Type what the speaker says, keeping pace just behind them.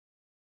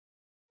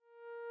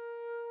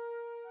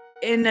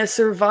in a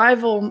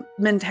survival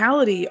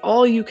mentality,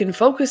 all you can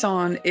focus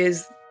on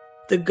is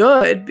the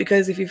good,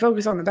 because if you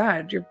focus on the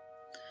bad, you're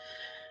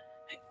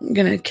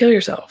gonna kill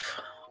yourself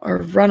or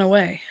run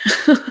away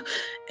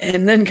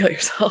and then kill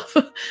yourself.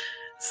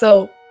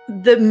 So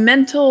the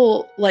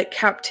mental like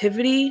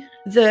captivity,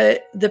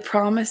 the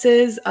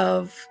promises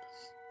of,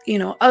 you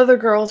know, other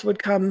girls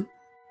would come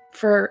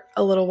for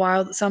a little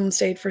while. Some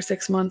stayed for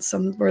 6 months,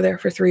 some were there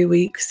for 3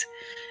 weeks,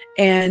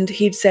 and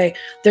he'd say,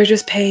 they're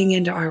just paying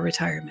into our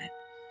retirement.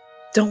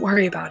 Don't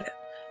worry about it.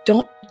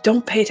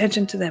 Don't pay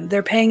attention to them.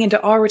 They're paying into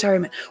our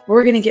retirement.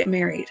 We're going to get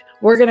married.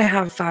 We're going to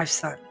have 5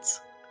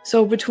 sons.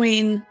 So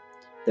between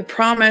the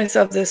promise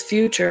of this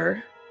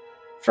future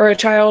for a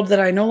child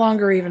that I no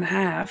longer even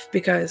have,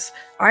 because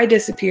I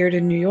disappeared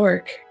in New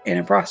York in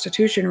a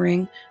prostitution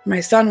ring, my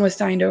son was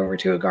signed over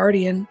to a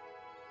guardian.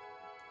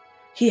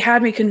 He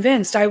had me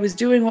convinced I was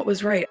doing what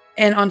was right.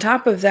 And on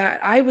top of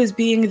that, I was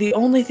being the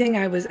only thing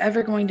I was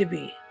ever going to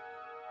be.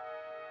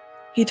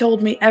 He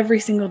told me every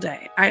single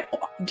day.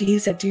 He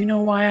said, do you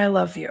know why I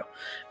love you?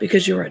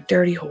 Because you're a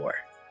dirty whore.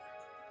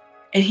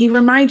 And he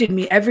reminded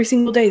me every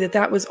single day that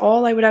that was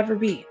all I would ever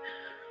be.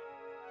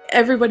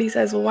 Everybody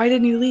says, well, why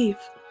didn't you leave?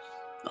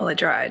 Well, I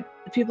tried.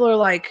 People are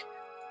like,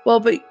 well,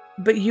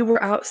 but you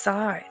were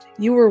outside.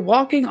 You were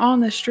walking on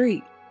the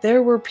street.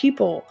 There were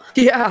people.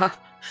 Yeah.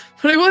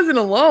 But I wasn't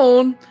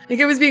alone. Like,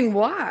 I was being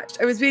watched.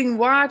 I was being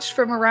watched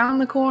from around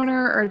the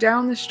corner or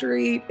down the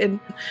street. And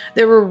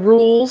there were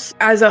rules.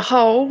 As a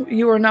hoe,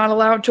 you are not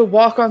allowed to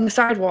walk on the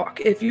sidewalk.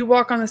 If you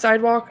walk on the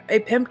sidewalk, a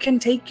pimp can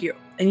take you.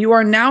 And you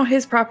are now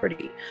his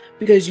property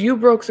because you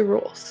broke the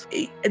rules.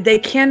 They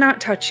cannot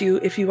touch you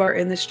if you are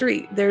in the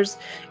street.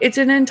 It's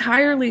an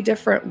entirely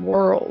different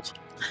world.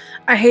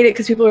 I hate it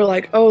because people are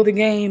like, oh, the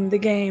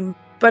game.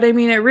 But I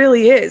mean, it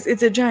really is.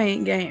 It's a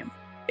giant game.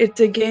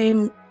 It's a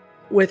game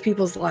with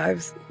people's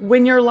lives.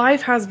 When your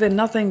life has been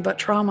nothing but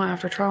trauma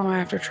after trauma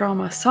after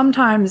trauma,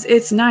 sometimes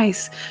it's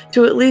nice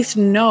to at least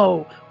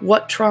know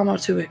what trauma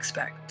to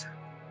expect.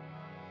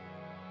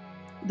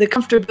 The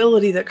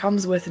comfortability that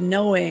comes with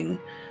knowing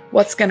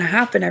what's going to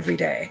happen every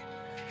day.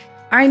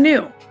 I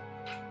knew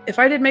if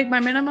I didn't make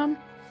my minimum,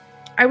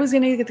 I was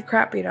going to get the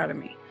crap beat out of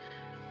me.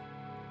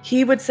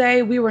 He would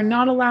say we were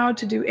not allowed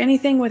to do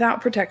anything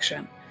without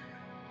protection.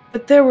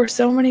 But there were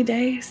so many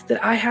days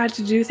that I had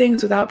to do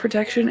things without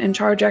protection and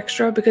charge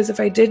extra, because if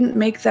I didn't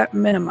make that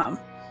minimum,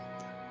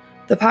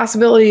 the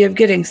possibility of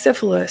getting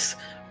syphilis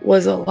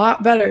was a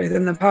lot better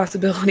than the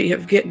possibility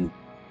of getting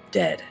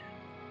dead.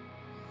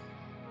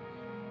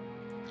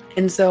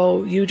 And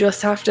so you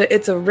just have to,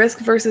 it's a risk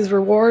versus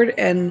reward,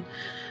 and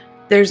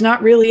there's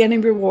not really any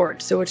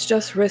reward. So it's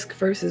just risk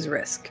versus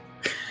risk.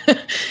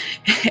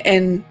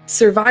 And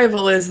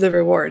survival is the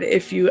reward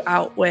if you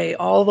outweigh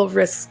all the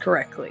risks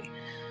correctly.